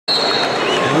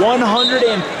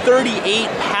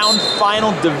138-pound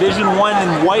final, Division I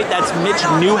in white. That's Mitch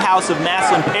Newhouse of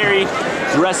Massillon Perry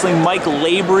wrestling Mike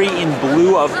Labry in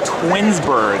blue of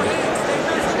Twinsburg.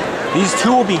 These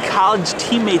two will be college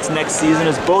teammates next season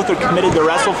as both are committed to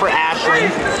wrestle for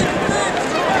Ashland,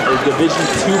 or Division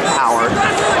II power.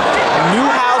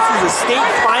 Newhouse was a state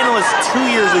finalist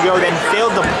 2 years ago, then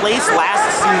failed to place last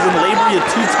season. Labry, a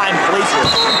two-time placer.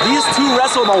 These two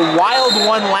wrestled a wild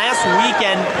one last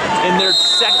weekend in their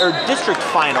district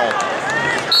final.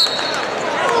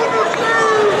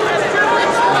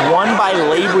 Won by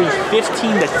Labry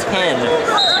 15-10.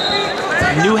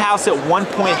 Newhouse at one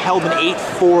point held an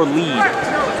 8-4 lead.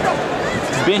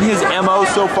 Been his MO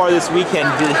so far this weekend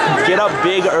to get up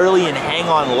big early and hang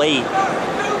on late,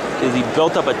 as he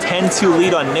built up a 10-2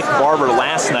 lead on Nick Barber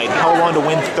last night, held on to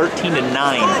win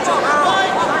 13-9.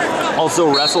 Also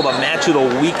wrestled a match of the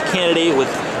week candidate with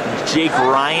Jake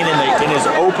Ryan in his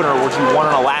opener, which he won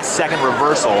on a last-second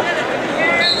reversal.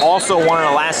 Also won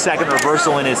on a last-second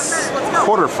reversal in his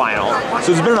quarterfinal.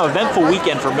 So it's been an eventful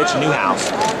weekend for Mitch Newhouse.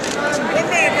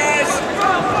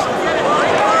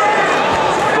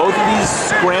 Both of these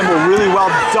scramble really well.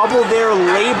 Double there,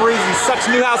 Labry. He sucks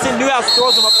Newhouse in. Newhouse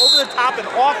throws him up over the top and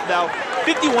off, though.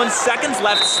 51 seconds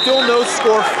left. Still no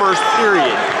score first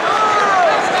period.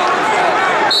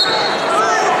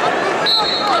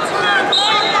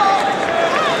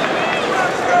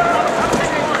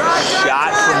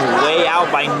 Shot from way out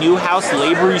by Newhouse.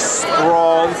 Labry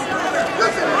sprawls.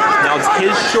 Now it's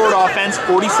his short offense.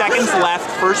 40 seconds left.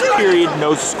 First period,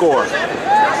 no score.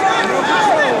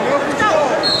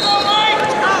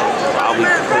 Probably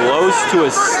close to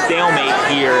a stalemate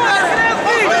here.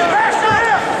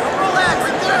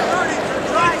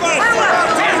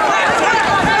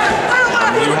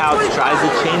 Newhouse tries to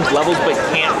change levels but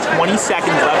can't. 20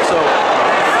 seconds left, so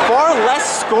far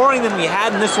less scoring than we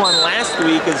had in this one last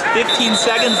week, as 15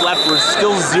 seconds left. We're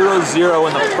still 0-0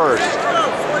 in the first.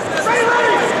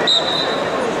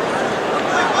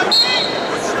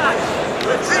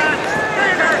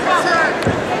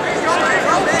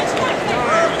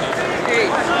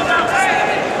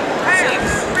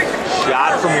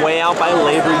 Shot from way out by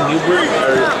Labry.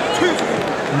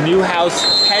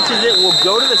 Newhouse catches it. We'll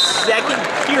go to the second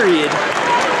period.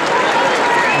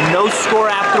 No score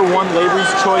after one.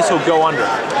 Labry's choice will go under.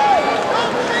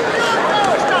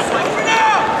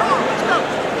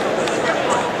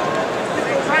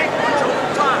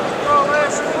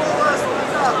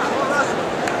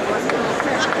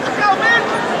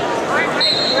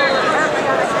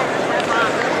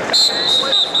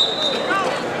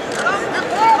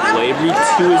 Labry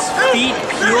to his feet,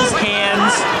 peels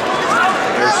hands.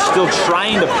 They're still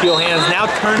trying to peel hands. Now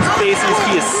turns faces.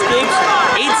 He escapes.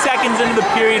 8 seconds into the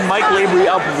period, Mike Labry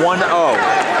up 1-0.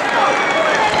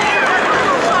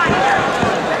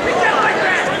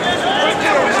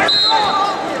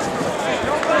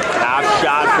 Half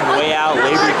shot from way out.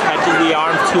 Labry catches the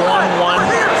arm. 2-on-1.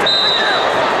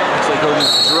 Looks like he'll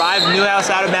just drive Newhouse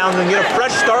out of bounds and get a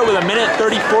fresh start with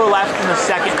 1:34 left in the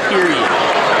second period.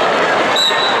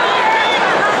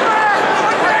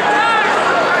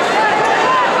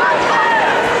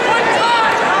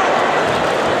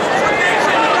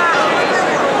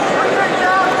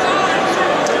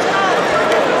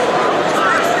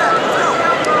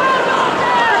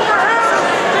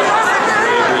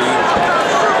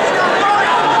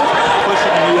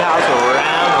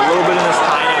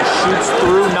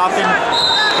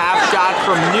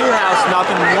 From Newhouse,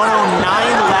 nothing. 109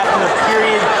 left in the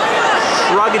period.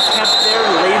 Shrug attempt there.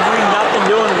 Labry, nothing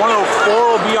doing. 104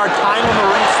 will be our time on the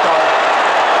restart.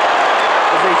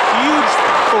 There's a huge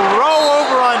throw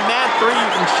over on mat 3. You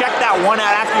can check that one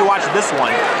out after you watch this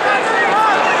one.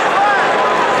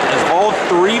 As all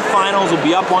 3 finals will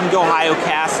be up on Ohio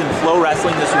Cast and Flow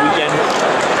Wrestling this weekend.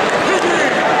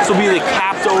 This will be the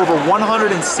cap to over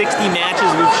 160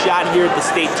 matches we've shot here at the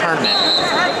state tournament,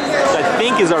 which I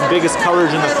think is our biggest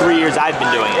coverage in the 3 years I've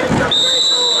been doing it.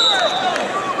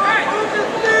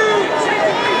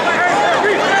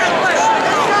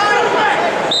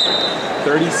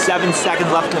 .37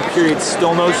 seconds left in the period.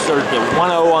 Still no surge.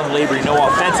 1-0 on Labry. No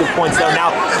offensive points though.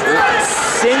 Now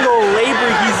single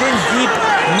Labry. He's in deep.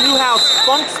 Newhouse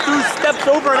funks through, steps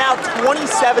over and out.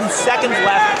 27 seconds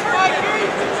left.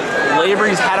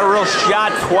 Labry's had a real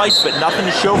shot twice, but nothing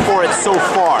to show for it so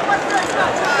far.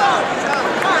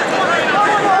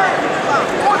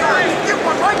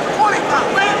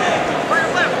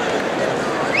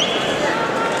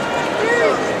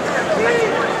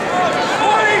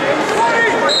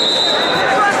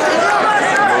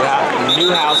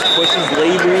 Newhouse pushes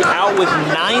Labry out with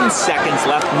 9 seconds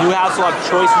left. Newhouse will have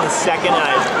choice in the second.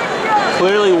 I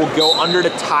clearly will go under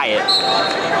to tie it.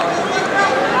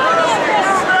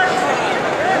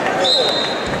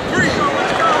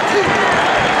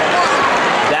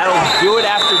 That'll do it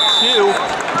after 2.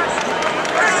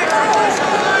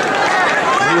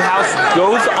 Newhouse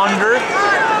goes under.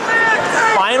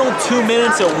 Final 2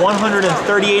 minutes at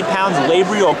 138 pounds.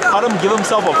 Labry will cut him, give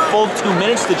himself a full 2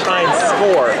 minutes to try and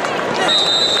score.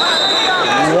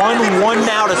 1-1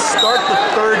 now to start the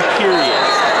 3rd period.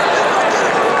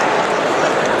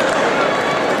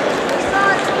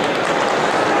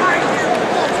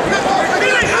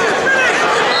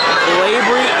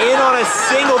 Labry in on a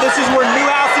single. This is where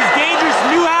Newhouse is dangerous.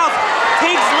 Newhouse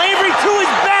takes Labry to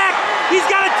his back. He's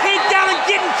got a takedown and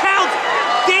getting counts.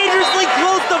 Dangerously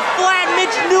close to flat.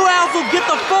 Mitch Newhouse will get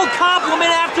the full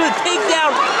compliment after the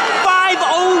takedown.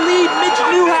 5-0 lead, Mitch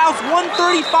Newhouse,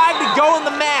 1:35 to go in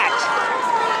the match.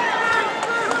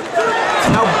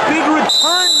 Now big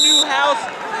return, Newhouse,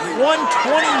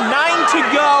 1:29 to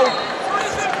go.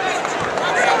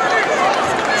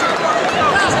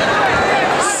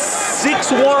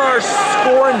 6-1 our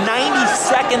score, 90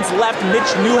 seconds left.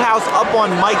 Mitch Newhouse up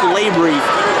on Mike Labry.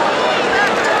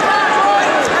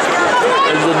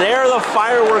 There are the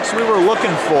fireworks we were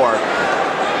looking for.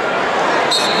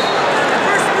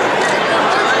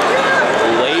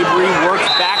 Labry works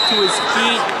back to his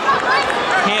feet.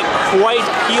 Can't quite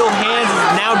peel hands.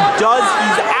 Now does.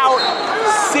 He's out.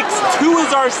 6-2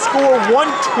 is our score.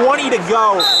 1:20 to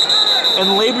go.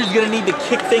 And Labry's going to need to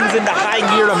kick things into high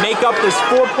gear to make up this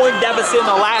 4-point deficit in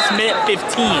the last minute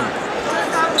 15.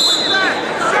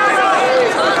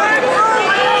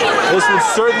 This would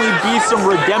certainly be some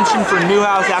redemption for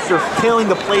Newhouse after filling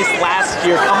the place last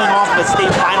year, coming off the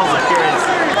state finals appearance.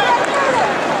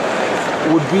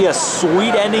 Would be a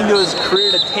sweet ending to his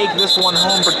career to take this one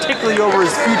home, particularly over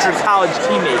his future college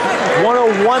teammate.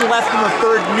 1:01 left in the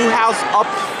 3rd. Newhouse up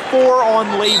 4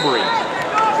 on Labry.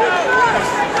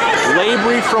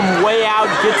 Labry from way out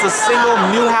gets a single.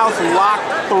 Newhouse locked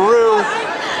through.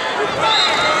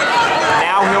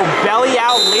 Now he'll belly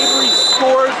out. Labry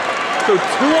scores. So 2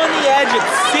 on the edge at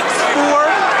 6-4.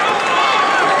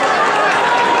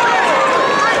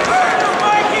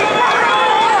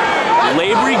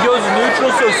 Labry goes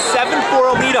neutral, so 7-4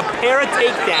 will need a pair of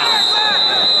takedowns.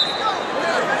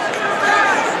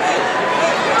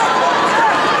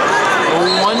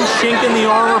 One chink in the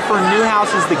armor for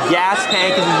Newhouse is the gas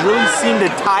tank, and he's really seemed to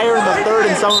tire in the 3rd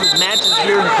in some of his matches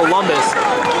here in Columbus.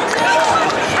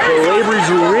 So Labry's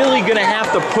really going to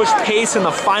have to push pace in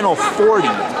the final 40.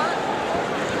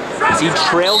 As he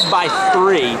trails by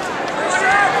 3.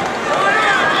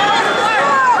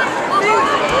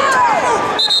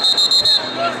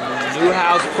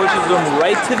 Newhouse pushes him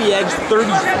right to the edge,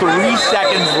 33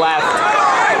 seconds left.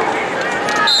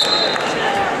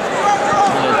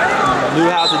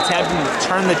 Newhouse attempting to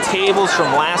turn the tables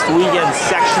from last weekend's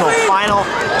sectional final.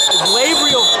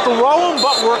 Labry will throw him,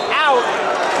 but we're out.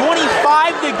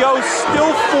 25 to go,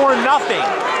 still 4-0.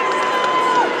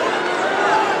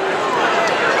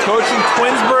 Coach in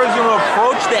Twinsburg is going to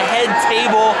approach the head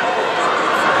table.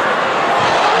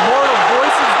 More of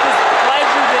voices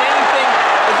displeasure than anything,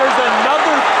 but there's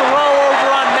another throw over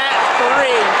on mat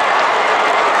 3.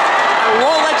 I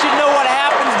won't let you know what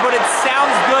happens, but it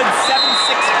sounds good.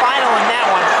 7-6 final in that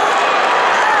one.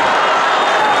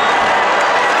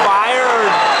 Fire or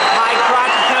high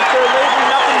crotch attempt there. Labry,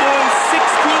 nothing doing.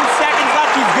 16 seconds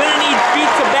left. He's going to need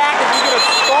feet to back if we get a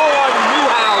stall on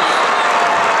Newhouse.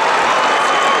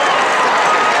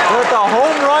 But the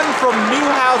home run from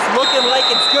Newhouse looking like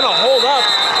it's going to hold up.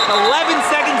 11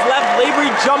 seconds left.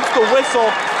 Labry jumps the whistle.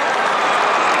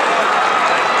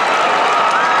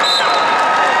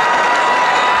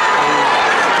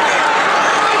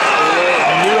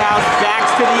 Newhouse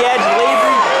backs to the edge.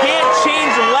 Labry can't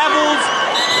change levels.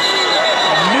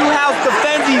 Newhouse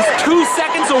defends. He's 2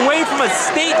 seconds away from a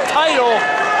state title.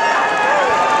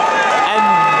 And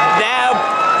now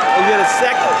we get a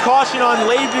second caution on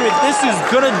Labry, but this is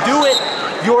going to do it.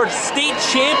 Your state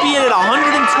champion at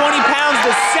 120 pounds.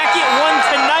 The second one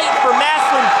tonight for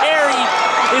Massillon Perry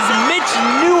is Mitch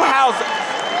Newhouse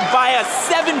by a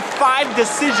 7-5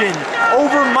 decision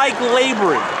over Mike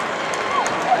Labry.